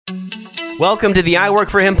Welcome to the I Work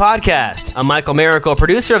For Him podcast. I'm Michael Miracle,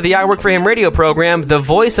 producer of the I Work For Him radio program, the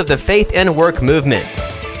voice of the faith and work movement.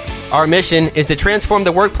 Our mission is to transform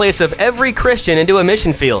the workplace of every Christian into a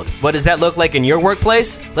mission field. What does that look like in your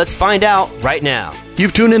workplace? Let's find out right now.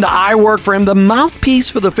 You've tuned into I Work For Him, the mouthpiece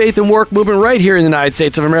for the faith and work movement right here in the United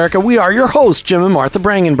States of America. We are your hosts, Jim and Martha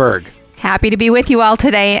Brangenberg. Happy to be with you all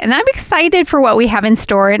today, and I'm excited for what we have in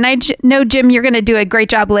store. And I know, Jim, you're going to do a great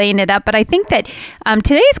job laying it up, but I think that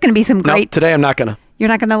today is going to be some great... No, today I'm not going to. You're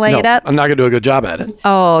not going to lay it up? I'm not going to do a good job at it.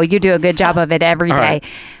 Oh, you do a good job of it every day.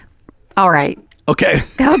 All right. Okay.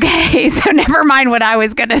 Okay, so never mind what I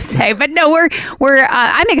was going to say, but no,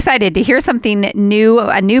 I'm excited to hear something new,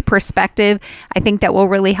 a new perspective. I think that will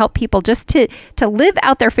really help people just to live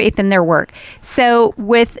out their faith in their work. So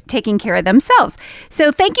with taking care of themselves.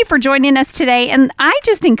 So thank you for joining us today. And I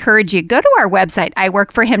just encourage you, go to our website,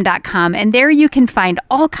 iworkforhim.com, and there you can find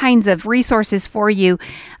all kinds of resources for you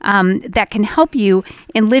that can help you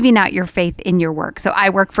in living out your faith in your work. So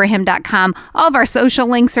iworkforhim.com, all of our social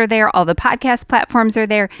links are there, all the podcast platforms are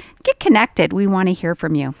there. Get connected. We want to hear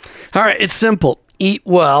from you. All right, it's simple. Eat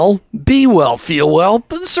well, be well, feel well,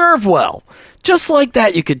 but serve well. Just like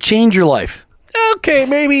that, you could change your life. Okay,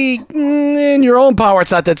 maybe in your own power,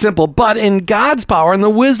 it's not that simple, but in God's power and the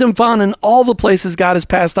wisdom found in all the places God has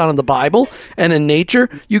passed on in the Bible and in nature,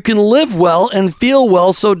 you can live well and feel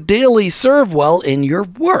well, so daily serve well in your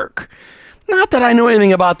work. Not that I know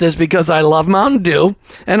anything about this because I love Mountain Dew,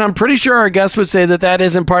 and I'm pretty sure our guest would say that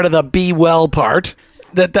isn't part of the be well part,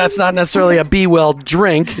 that's not necessarily a be well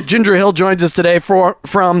drink. Ginger Hill joins us today from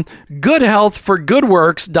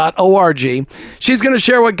goodhealthforgoodworks.org. She's going to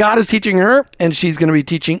share what God is teaching her, and she's going to be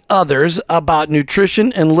teaching others about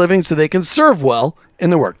nutrition and living so they can serve well in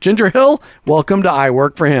the work. Ginger Hill, welcome to I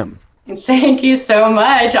Work For Him. Thank you so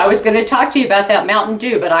much. I was going to talk to you about that Mountain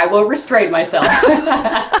Dew, but I will restrain myself.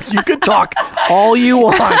 You could talk all you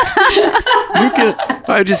want.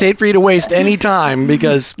 I just hate for you to waste any time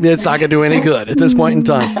because it's not going to do any good at this point in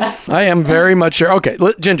time. I am very much sure. Okay,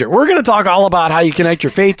 Ginger, we're going to talk all about how you connect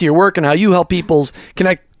your faith to your work and how you help people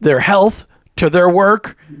connect their health to their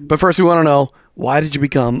work. But first, we want to know, why did you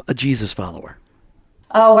become a Jesus follower?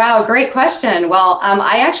 Oh, wow. Great question. Well,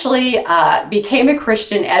 I actually became a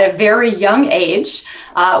Christian at a very young age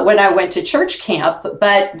when I went to church camp,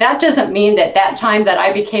 but that doesn't mean that time that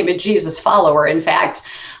I became a Jesus follower. In fact,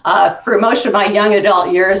 for most of my young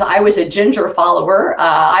adult years, I was a Ginger follower.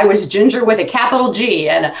 I was Ginger with a capital G,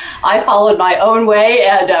 and I followed my own way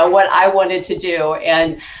and what I wanted to do.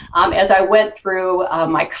 And as I went through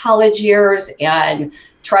my college years and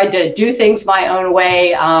tried to do things my own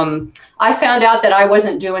way, I found out that I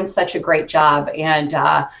wasn't doing such a great job. And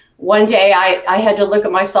one day I had to look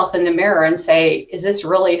at myself in the mirror and say, is this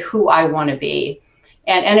really who I want to be?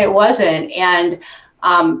 And it wasn't. And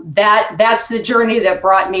that's the journey that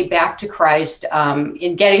brought me back to Christ,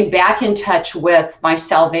 in getting back in touch with my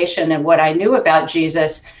salvation and what I knew about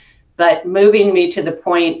Jesus, but moving me to the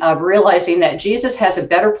point of realizing that Jesus has a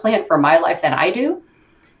better plan for my life than I do.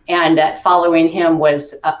 And that following him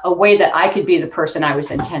was a way that I could be the person I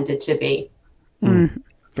was intended to be.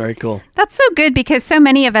 Very cool. That's so good because so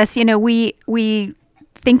many of us, we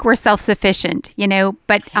think we're self-sufficient,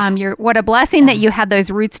 but what a blessing that you had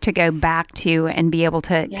those roots to go back to and be able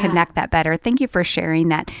to connect that better. Thank you for sharing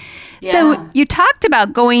that. Yeah. So you talked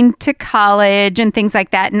about going to college and things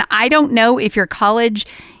like that. And I don't know if your college,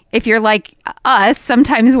 if you're like us,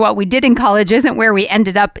 sometimes what we did in college isn't where we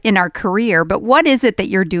ended up in our career, but what is it that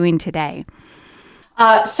you're doing today?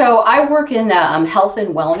 So I work in the health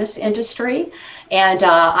and wellness industry, and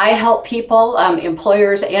I help people,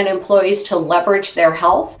 employers and employees, to leverage their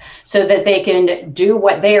health so that they can do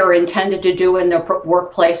what they are intended to do in their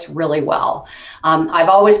workplace really well. I've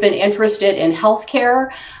always been interested in healthcare,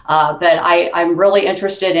 but I'm really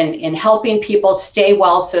interested in helping people stay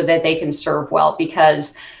well so that they can serve well,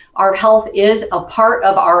 because our health is a part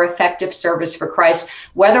of our effective service for Christ.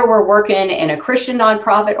 Whether we're working in a Christian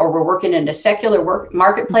nonprofit or we're working in a secular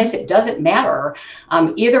marketplace, it doesn't matter.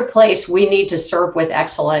 Either place, we need to serve with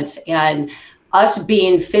excellence, and us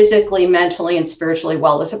being physically, mentally, and spiritually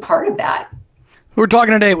well is a part of that. We're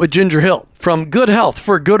talking today with Ginger Hill from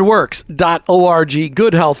goodhealthforgoodworks.org,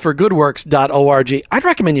 goodhealthforgoodworks.org. I'd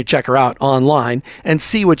recommend you check her out online and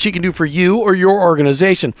see what she can do for you or your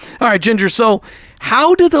organization. All right, Ginger, so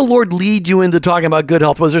how did the Lord lead you into talking about good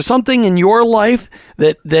health? Was there something in your life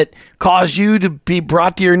that caused you to be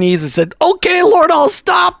brought to your knees and said, okay, Lord, I'll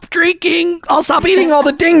stop drinking. I'll stop eating all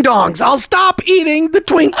the ding-dongs. I'll stop eating the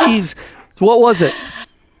Twinkies. What was it?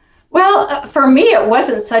 Well, for me, it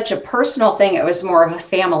wasn't such a personal thing. It was more of a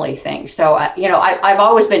family thing. So, I've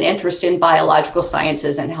always been interested in biological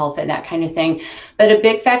sciences and health and that kind of thing. But a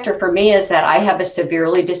big factor for me is that I have a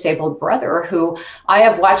severely disabled brother who I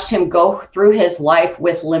have watched him go through his life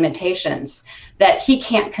with limitations that he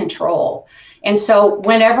can't control. And so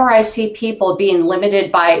whenever I see people being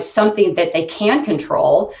limited by something that they can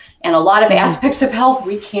control, and a lot of aspects of health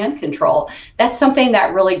we can control, that's something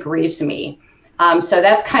that really grieves me. So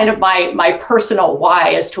that's kind of my personal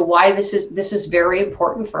why as to why this is very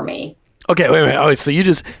important for me. Okay, wait a minute. Oh, so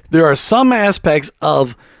there are some aspects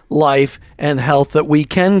of life and health that we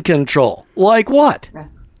can control. Like what?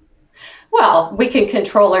 Well, we can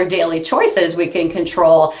control our daily choices. We can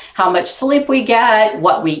control how much sleep we get,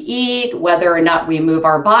 what we eat, whether or not we move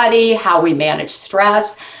our body, how we manage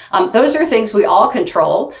stress. Those are things we all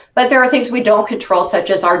control, but there are things we don't control, such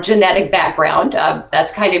as our genetic background.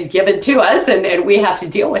 That's kind of given to us, and we have to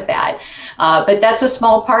deal with that. But that's a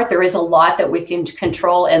small part. There is a lot that we can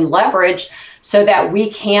control and leverage so that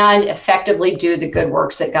we can effectively do the good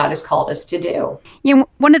works that God has called us to do.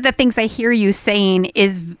 One of the things I hear you saying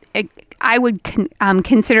is I would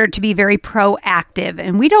consider it to be very proactive,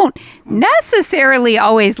 and we don't necessarily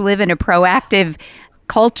always live in a proactive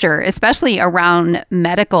culture, especially around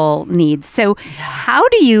medical needs. So how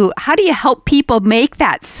do you help people make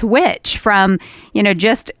that switch from,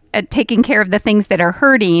 just taking care of the things that are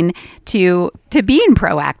hurting to being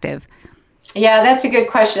proactive? Yeah, that's a good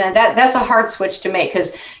question. And that's a hard switch to make,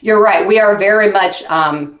 because you're right. We are very much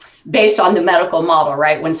based on the medical model,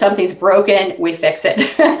 right? When something's broken, we fix it.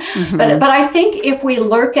 Mm-hmm. But I think if we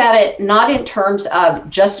look at it not in terms of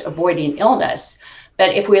just avoiding illness,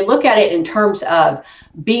 but if we look at it in terms of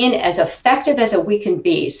being as effective as we can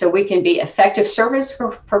be, so we can be effective servants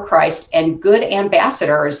for Christ and good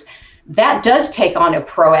ambassadors, that does take on a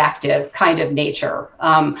proactive kind of nature.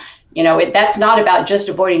 That's not about just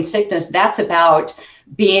avoiding sickness. That's about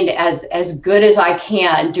being as good as I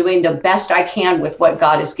can, doing the best I can with what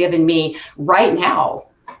God has given me right now.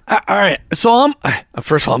 All right. So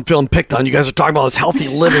first of all, I'm feeling picked on. You guys are talking about this healthy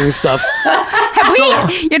living stuff.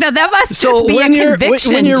 That must just be a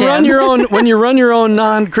conviction, when you Jim. when you run your own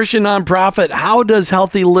non-Christian nonprofit, how does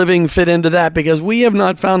healthy living fit into that? Because we have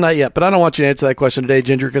not found that yet. But I don't want you to answer that question today,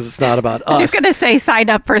 Ginger, because it's not about us. She's going to say sign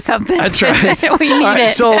up for something. That's right. We need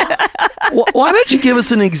it. So why don't you give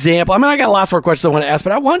us an example? I mean, I got lots more questions I want to ask,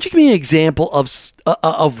 but why don't you give me an example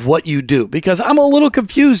of what you do? Because I'm a little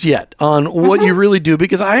confused yet on what you really do,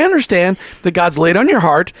 because I understand that God's laid on your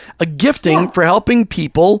heart a gifting for helping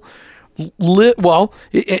people live well.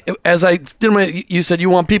 As I did, you said you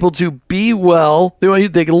want people to be well.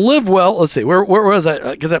 They can live well. Let's see, where was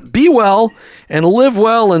I? Because be well and live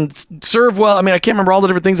well and serve well. I mean, I can't remember all the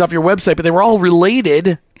different things off your website, but they were all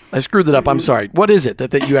related. I screwed it up. I'm sorry. What is it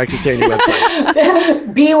that you actually say on your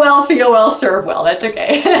website? Be well, feel well, serve well. That's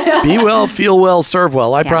okay. Be well, feel well, serve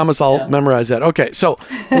well. I promise I'll memorize that. Okay. So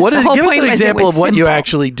give us an example of what you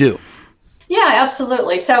actually do. Yeah,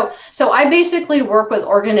 absolutely. So I basically work with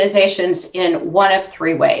organizations in one of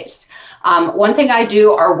three ways. One thing I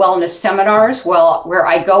do are wellness seminars, where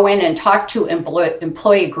I go in and talk to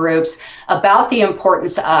employee groups about the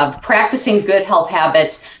importance of practicing good health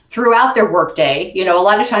habits throughout their workday. A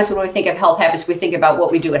lot of times when we think of health habits, we think about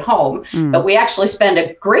what we do at home, but we actually spend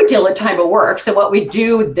a great deal of time at work. So what we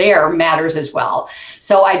do there matters as well.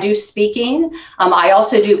 So I do speaking. I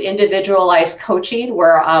also do individualized coaching,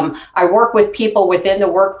 where I work with people within the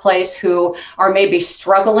workplace who are maybe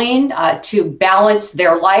struggling to balance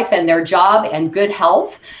their life and their job and good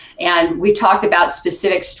health. And we talk about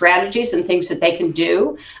specific strategies and things that they can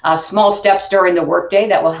do, small steps during the workday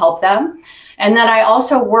that will help them. And then I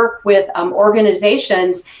also work with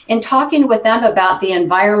organizations in talking with them about the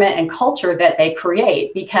environment and culture that they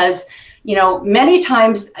create, because many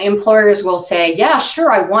times employers will say, yeah,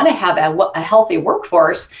 sure, I want to have a healthy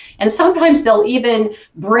workforce. And sometimes they'll even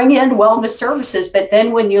bring in wellness services. But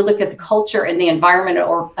then when you look at the culture and the environment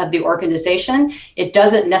of the organization, it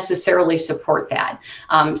doesn't necessarily support that.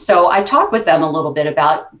 So I talk with them a little bit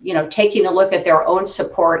about, taking a look at their own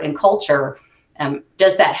support and culture.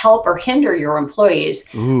 Does that help or hinder your employees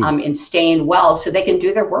in staying well so they can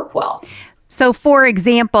do their work well? So, for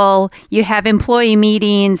example, you have employee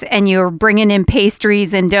meetings and you're bringing in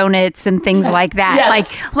pastries and donuts and things like that.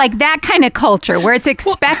 Yes. Like that kind of culture where it's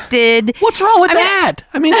expected. What's wrong with that?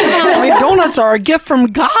 I mean, donuts are a gift from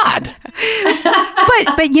God.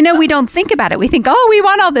 But we don't think about it. We think, we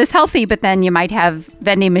want all this healthy, but then you might have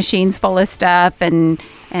vending machines full of stuff and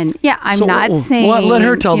yeah, I'm not saying. Well, let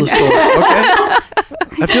her tell the story,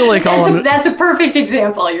 okay? I feel like that's a perfect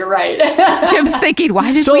example. You're right. Jim's thinking,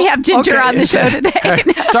 why did we have Ginger on the show today?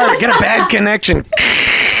 Sorry, get a bad connection.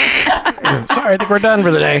 Sorry, I think we're done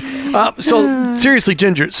for the day. So seriously,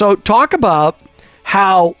 Ginger, so talk about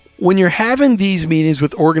how when you're having these meetings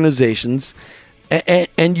with organizations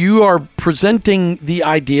and you are presenting the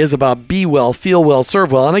ideas about be well, feel well,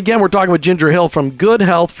 serve well. And again, we're talking with Ginger Hill from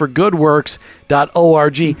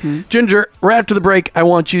goodhealthforgoodworks.org. Mm-hmm. Ginger, right after the break, I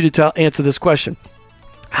want you to answer this question.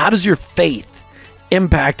 How does your faith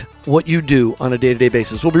impact what you do on a day-to-day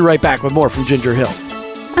basis? We'll be right back with more from Ginger Hill.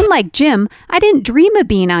 Unlike Jim, I didn't dream of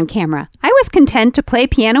being on camera. I was content to play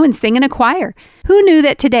piano and sing in a choir. Who knew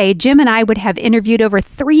that today Jim and I would have interviewed over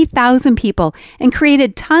 3,000 people and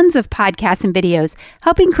created tons of podcasts and videos,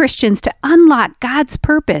 helping Christians to unlock God's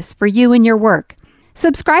purpose for you and your work.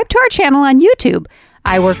 Subscribe to our channel on YouTube.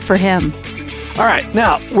 I work for him. All right,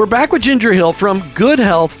 now we're back with Ginger Hill from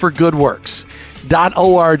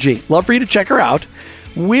goodhealthforgoodworks.org. Love for you to check her out.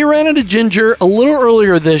 We ran into Ginger a little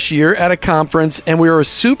earlier this year at a conference, and we were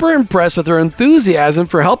super impressed with her enthusiasm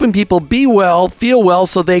for helping people be well, feel well,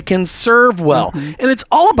 so they can serve well. Mm-hmm. And it's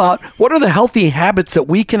all about what are the healthy habits that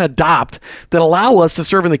we can adopt that allow us to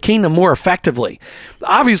serve in the kingdom more effectively.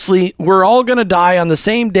 Obviously, we're all going to die on the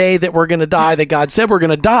same day that we're going to die, that God said we're going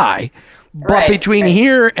to die. But between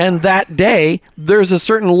here and that day, there's a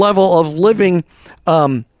certain level of living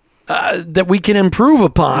that we can improve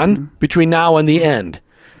upon between now and the end.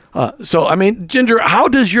 So, I mean, Ginger, how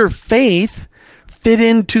does your faith fit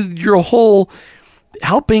into your whole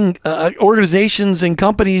helping organizations and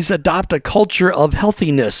companies adopt a culture of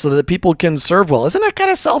healthiness so that people can serve well? Isn't that kind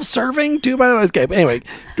of self-serving too, by the way? Okay, anyway,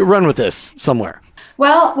 run with this somewhere.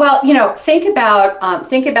 Well, think about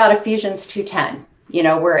Ephesians 2:10.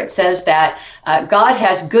 Where it says that God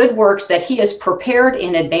has good works that he has prepared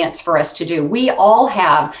in advance for us to do. We all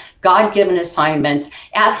have God-given assignments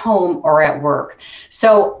at home or at work.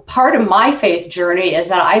 So part of my faith journey is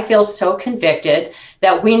that I feel so convicted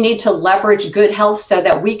that we need to leverage good health so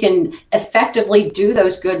that we can effectively do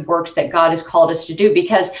those good works that God has called us to do.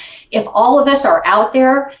 Because if all of us are out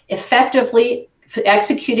there effectively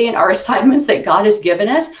executing our assignments that God has given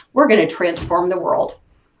us, we're going to transform the world.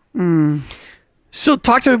 So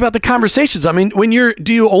talk to me about the conversations. I mean,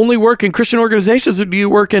 do you only work in Christian organizations, or do you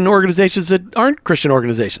work in organizations that aren't Christian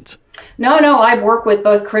organizations? No, I work with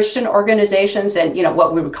both Christian organizations and,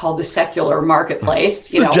 what we would call the secular marketplace.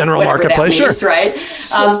 The general marketplace, that means, sure. Right?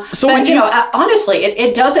 Honestly,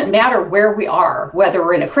 it doesn't matter where we are, whether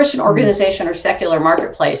we're in a Christian organization or secular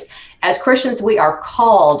marketplace. As Christians, we are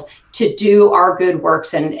called to do our good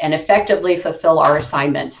works and effectively fulfill our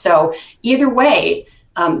assignments. So either way,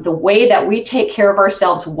 the way that we take care of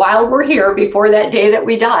ourselves while we're here before that day that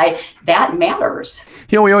we die, that matters.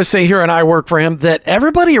 We always say here, and I work for him, that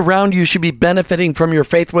everybody around you should be benefiting from your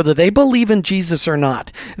faith, whether they believe in Jesus or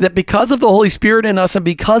not. That because of the Holy Spirit in us and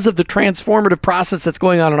because of the transformative process that's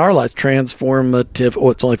going on in our lives,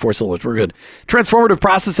 it's only 4 syllables, we're good. Transformative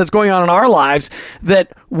process that's going on in our lives,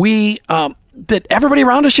 that that everybody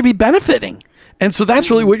around us should be benefiting. And so that's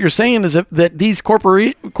really what you're saying, is that these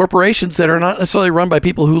corporations that are not necessarily run by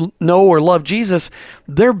people who know or love Jesus,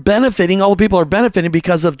 they're benefiting. All the people are benefiting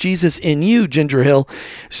because of Jesus in you, Ginger Hill.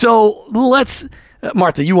 So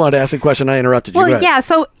Martha, you wanted to ask a question. I interrupted you. Well, yeah.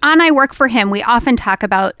 So on I Work for Him, we often talk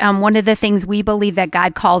about one of the things we believe that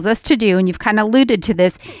God calls us to do, and you've kind of alluded to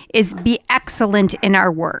this, is be excellent in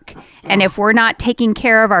our work. And if we're not taking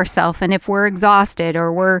care of ourselves, and if we're exhausted,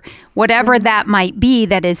 or we're whatever that might be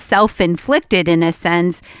that is self-inflicted in a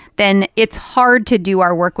sense, then it's hard to do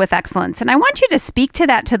our work with excellence. And I want you to speak to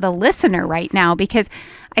that to the listener right now, because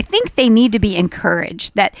I think they need to be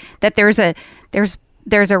encouraged that there's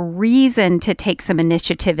a reason to take some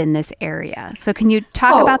initiative in this area. So can you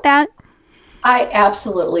talk about that? I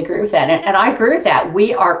absolutely agree with that. And I agree with that.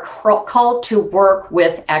 We are called to work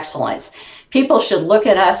with excellence. People should look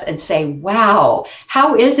at us and say, wow,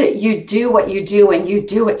 how is it you do what you do and you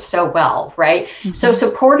do it so well, right? Mm-hmm. So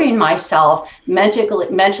supporting myself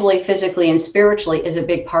mentally, physically, and spiritually is a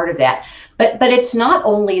big part of that. But it's not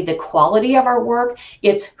only the quality of our work,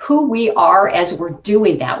 it's who we are as we're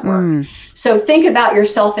doing that work. So think about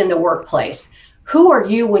yourself in the workplace. Who are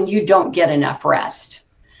you when you don't get enough rest?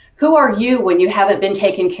 Who are you when you haven't been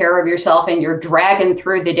taking care of yourself and you're dragging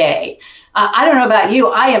through the day? I don't know about you.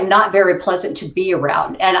 I am not very pleasant to be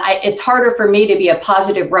around. And it's harder for me to be a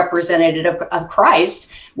positive representative of Christ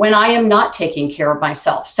when I am not taking care of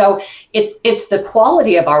myself. So it's the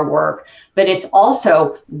quality of our work, but it's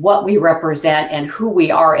also what we represent and who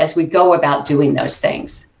we are as we go about doing those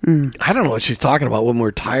things. I don't know what she's talking about when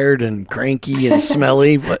we're tired and cranky and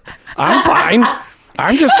smelly, but I'm fine.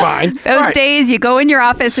 I'm just fine. Those days you go in your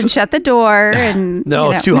office and shut the door and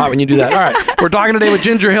No, it's too hot when you do that. All right. We're talking today with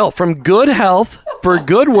Ginger Hill from Good Health for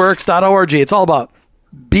Goodworks.org. It's all about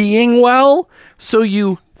being well, so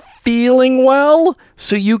you feeling well,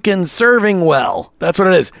 so you can serving well. That's what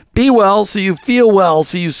it is. Be well, so you feel well,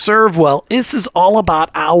 so you serve well. This is all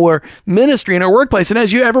about our ministry in our workplace. And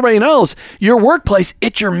as everybody knows, your workplace,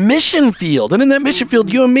 it's your mission field. And in that mission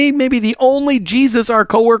field, you and me may be the only Jesus our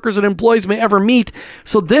coworkers and employees may ever meet.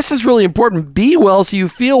 So this is really important. Be well, so you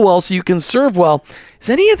feel well, so you can serve well. Is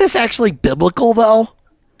any of this actually biblical, though?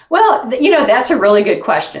 Well, that's a really good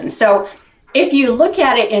question. So if you look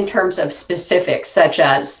at it in terms of specifics, such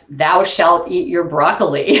as thou shalt eat your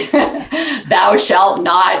broccoli, thou shalt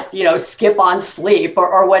not, skip on sleep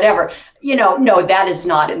or whatever, no, that is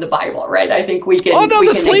not in the Bible, right? I think we can. Oh, no,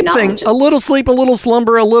 the sleep thing. A little sleep, a little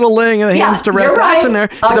slumber, a little laying of the hands to rest. That's in there.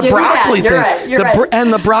 The broccoli thing. You're right.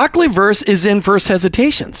 And the broccoli verse is in First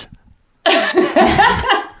Hesitations.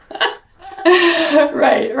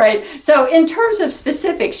 Right. So in terms of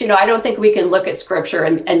specifics, I don't think we can look at scripture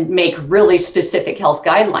and make really specific health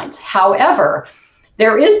guidelines. However,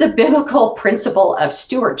 there is the biblical principle of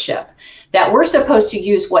stewardship, that we're supposed to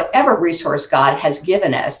use whatever resource God has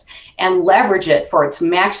given us and leverage it for its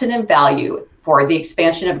maximum value for the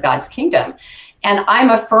expansion of God's kingdom. And I'm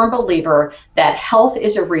a firm believer that health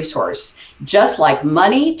is a resource, just like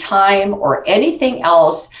money, time, or anything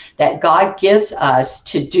else that God gives us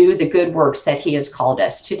to do the good works that he has called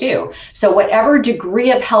us to do. So whatever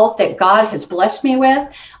degree of health that God has blessed me with,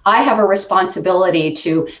 I have a responsibility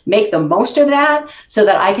to make the most of that so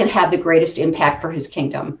that I can have the greatest impact for his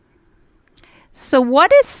kingdom. So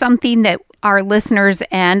what is something that our listeners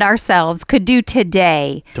and ourselves could do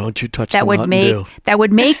today? Don't you touch that would make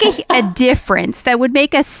a difference, that would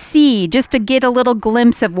make us see, just to get a little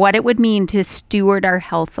glimpse of what it would mean to steward our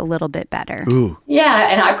health a little bit better. Ooh. Yeah,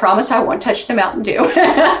 and I promise I won't touch the Mountain Dew.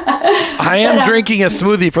 I am drinking a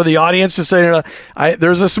smoothie for the audience to say,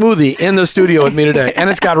 there's a smoothie in the studio with me today, and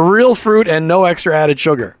it's got real fruit and no extra added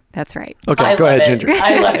sugar. That's right. Okay, go ahead, Ginger.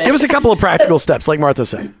 I love it. Give us a couple of practical steps, like Martha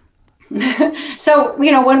said. So,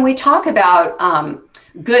 when we talk about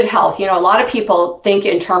good health, a lot of people think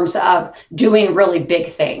in terms of doing really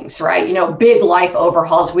big things, right? Big life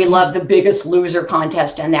overhauls. We love the Biggest Loser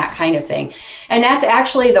contest and that kind of thing. And that's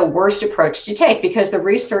actually the worst approach to take, because the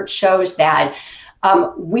research shows that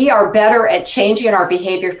we are better at changing our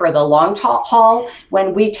behavior for the long haul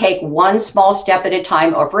when we take one small step at a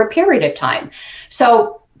time over a period of time.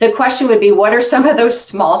 So the question would be, what are some of those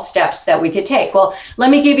small steps that we could take? Well, let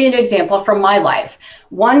me give you an example from my life.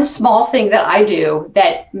 One small thing that I do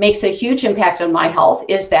that makes a huge impact on my health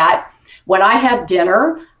is that when I have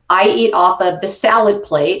dinner, I eat off of the salad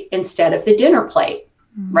plate instead of the dinner plate,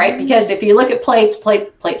 right? Because if you look at plate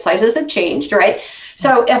sizes have changed, right?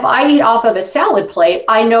 So if I eat off of a salad plate,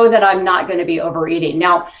 I know that I'm not going to be overeating.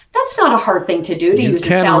 Now, that's not a hard thing to do, to use a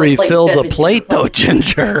salad plate. You can refill the plate, though,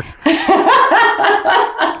 Ginger.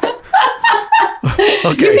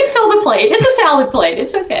 Okay. You can fill the plate. It's a salad plate.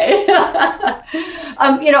 It's okay.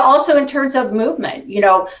 Also in terms of movement,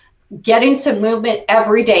 getting some movement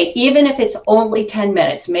every day, even if it's only 10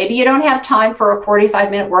 minutes. Maybe you don't have time for a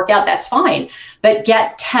 45-minute workout. That's fine. But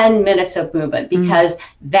get 10 minutes of movement, because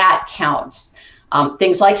that counts.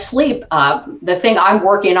 Things like sleep. The thing I'm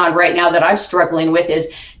working on right now that I'm struggling with is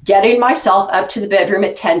getting myself up to the bedroom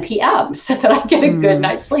at 10 p.m. so that I get a good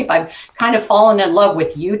night's sleep. I've kind of fallen in love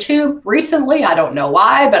with YouTube recently. I don't know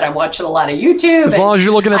why, but I'm watching a lot of YouTube. As long as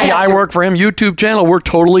you're looking at the I Work for Him YouTube channel, we're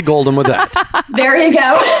totally golden with that. There you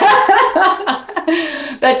go.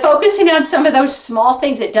 But focusing on some of those small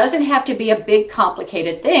things, it doesn't have to be a big,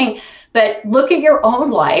 complicated thing, but look at your own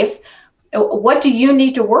life. What do you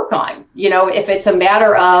need to work on? If it's a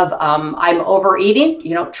matter of I'm overeating,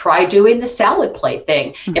 try doing the salad plate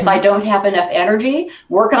thing. If I don't have enough energy,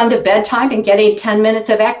 work on the bedtime and getting 10 minutes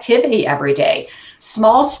of activity every day.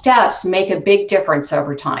 Small steps make a big difference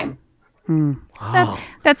over time. Wow.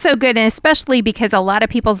 That's so good, and especially because a lot of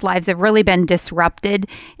people's lives have really been disrupted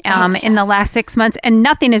in the last 6 months, and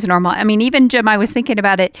nothing is normal. I mean, even Jim, I was thinking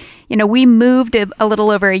about it. We moved a little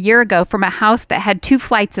over a year ago from a house that had 2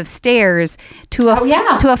 flights of stairs to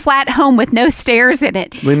a flat home with no stairs in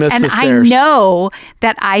it. We missed the stairs. And I know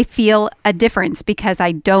that I feel a difference because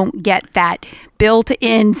I don't get that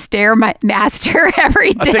built-in Stairmaster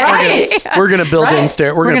every day. We're going to build in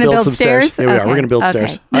stairs. We're going to build some stairs. Yeah, we are. We're going to build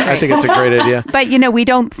stairs. I think it's a great idea. But we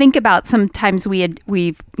don't think about sometimes we're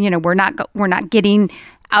not getting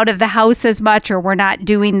out of the house as much, or we're not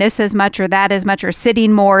doing this as much or that as much, or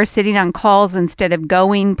sitting on calls instead of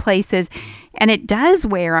going places, and it does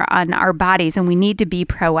wear on our bodies, and we need to be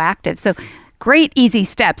proactive. So great easy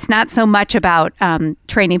steps, not so much about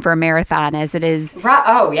training for a marathon as it is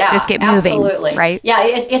just get moving. Absolutely. Right? Yeah,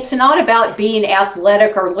 it's not about being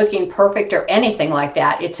athletic or looking perfect or anything like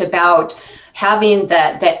that. It's about having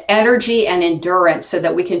that energy and endurance so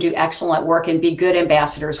that we can do excellent work and be good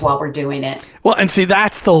ambassadors while we're doing it. Well, and see,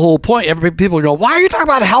 that's the whole point. People go, why are you talking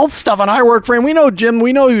about health stuff on I Work For Him? We know, Jim,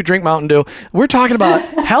 we know you drink Mountain Dew. We're talking about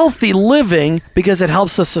healthy living because it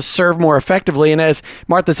helps us to serve more effectively. And as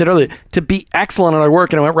Martha said earlier, to be excellent at our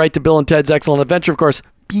work, and I went right to Bill and Ted's Excellent Adventure, of course,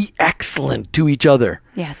 be excellent to each other.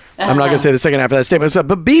 Yes. I'm not going to say the second half of that statement,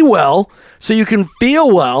 but be well so you can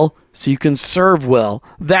feel well, so you can serve well.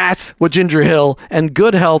 That's what Ginger Hill and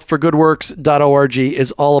goodhealthforgoodworks.org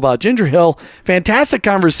is all about. Ginger Hill, fantastic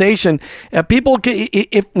conversation. People,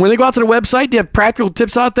 when they go out to the website, do you have practical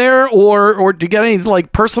tips out there, or do you get any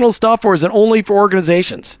like personal stuff, or is it only for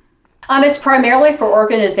organizations? It's primarily for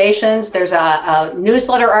organizations. There's a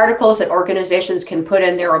newsletter articles that organizations can put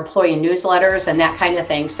in their employee newsletters and that kind of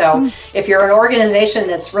thing. So if you're an organization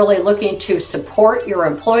that's really looking to support your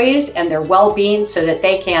employees and their well-being so that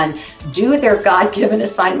they can do their God-given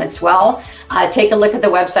assignments well, take a look at the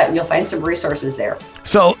website and you'll find some resources there.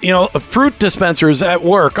 So, fruit dispensers at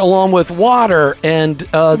work, along with water and,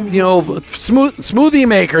 smoothie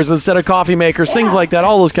makers instead of coffee makers, things like that,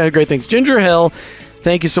 all those kind of great things. Ginger Hill,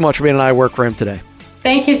 thank you so much for being on I Work For Him today.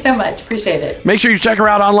 Thank you so much. Appreciate it. Make sure you check her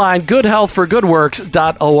out online,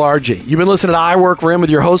 goodhealthforgoodworks.org. You've been listening to I Work For Him with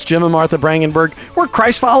your hosts, Jim and Martha Brangenberg. We're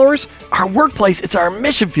Christ followers. Our workplace, it's our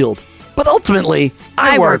mission field. But ultimately,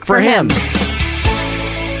 I work for him.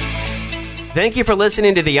 Thank you for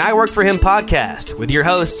listening to the I Work For Him podcast with your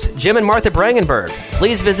hosts, Jim and Martha Brangenberg.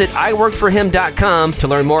 Please visit iworkforhim.com to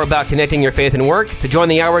learn more about connecting your faith and work, to join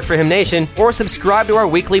the I Work For Him Nation, or subscribe to our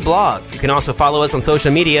weekly blog. You can also follow us on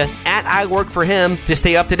social media at I Work For Him to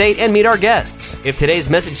stay up to date and meet our guests. If today's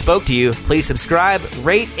message spoke to you, please subscribe,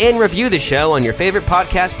 rate, and review the show on your favorite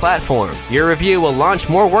podcast platform. Your review will launch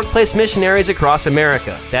more workplace missionaries across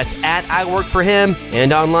America. That's at I Work For Him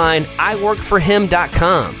and online,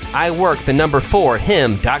 iworkforhim.com. I work the number 4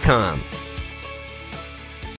 him.com.